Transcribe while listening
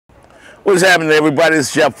What's happening, everybody?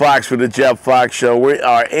 It's Jeff Fox for the Jeff Fox Show. We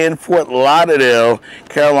are in Fort Lauderdale.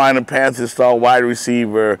 Carolina Panthers star wide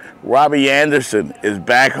receiver Robbie Anderson is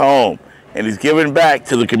back home, and he's giving back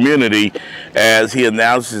to the community as he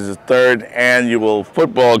announces his third annual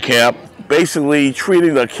football camp, basically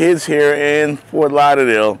treating the kids here in Fort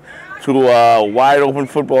Lauderdale to a wide-open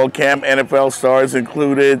football camp. NFL stars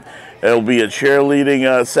included. There'll be a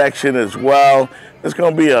cheerleading section as well. There's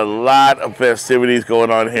going to be a lot of festivities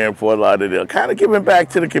going on here in Fort Lauderdale, kind of giving back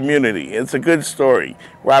to the community. It's a good story.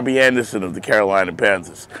 Robbie Anderson of the Carolina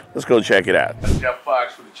Panthers. Let's go check it out. That's Jeff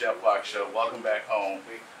Fox for the Jeff Fox Show. Welcome back home.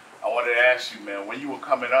 I wanted to ask you, man, when you were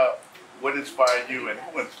coming up, what inspired you and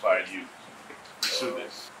who inspired you to pursue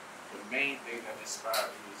this? The main thing that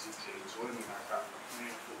inspired me is just the enjoyment I got from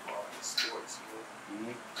playing football and sports,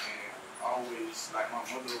 And always, like my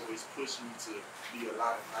mother always pushed me to be a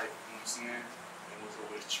lot of life, you know what I'm saying? And was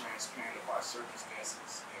always transparent about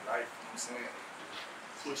circumstances in life, you know what I'm saying?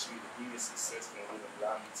 Pushed me to being successful and would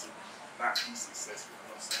allow me to not be successful,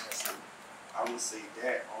 you know what I'm saying? So I would say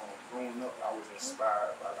that growing up, I was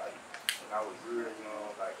inspired by like when I was real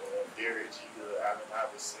young, like Derek Jeter, Allen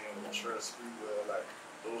Iverson, Latrell Sprewell, like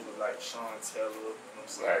those were like Sean Taylor, you know what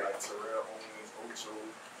I'm saying? Like Terrell Owens, Ocho.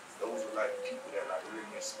 Those were like people that like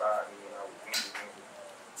really inspired me when I was younger.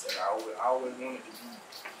 And I always wanted to be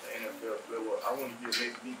an NFL player. Well, I wanted to be a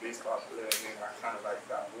Major League Baseball player, and then I kind of like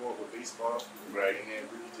got more with baseball. Right. And then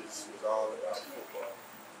really just was all about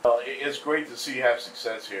football. It's great to see you have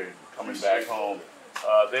success here, coming back home.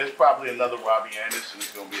 There's probably another Robbie Anderson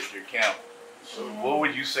who's going to be at your camp. So what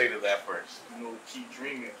would you say to that person? You know, keep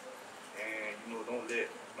dreaming, and you know, don't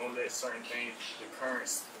let certain things, the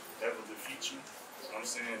currents, ever defeat you. You know what I'm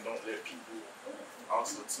saying? Don't let people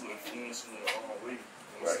also influence you in the wrong way.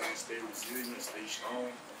 You know what I'm saying? Stay resilient, stay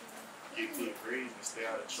strong, get good grades, and stay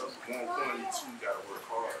out of trouble. More importantly, too, you gotta work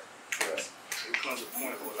hard. Because it comes a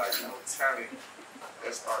point where, like, you know, talent,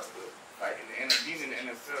 that starts to, like, being in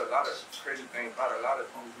the NFL, a lot of crazy things about it, a lot of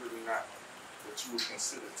people really not what you would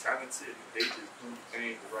consider talented. They just do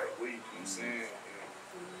things the right way, you know what I'm saying?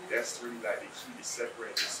 And that's really, like, the key to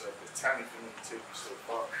separate yourself. The talent can only take you so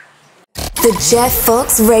far. The Jeff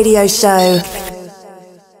Fox Radio Show.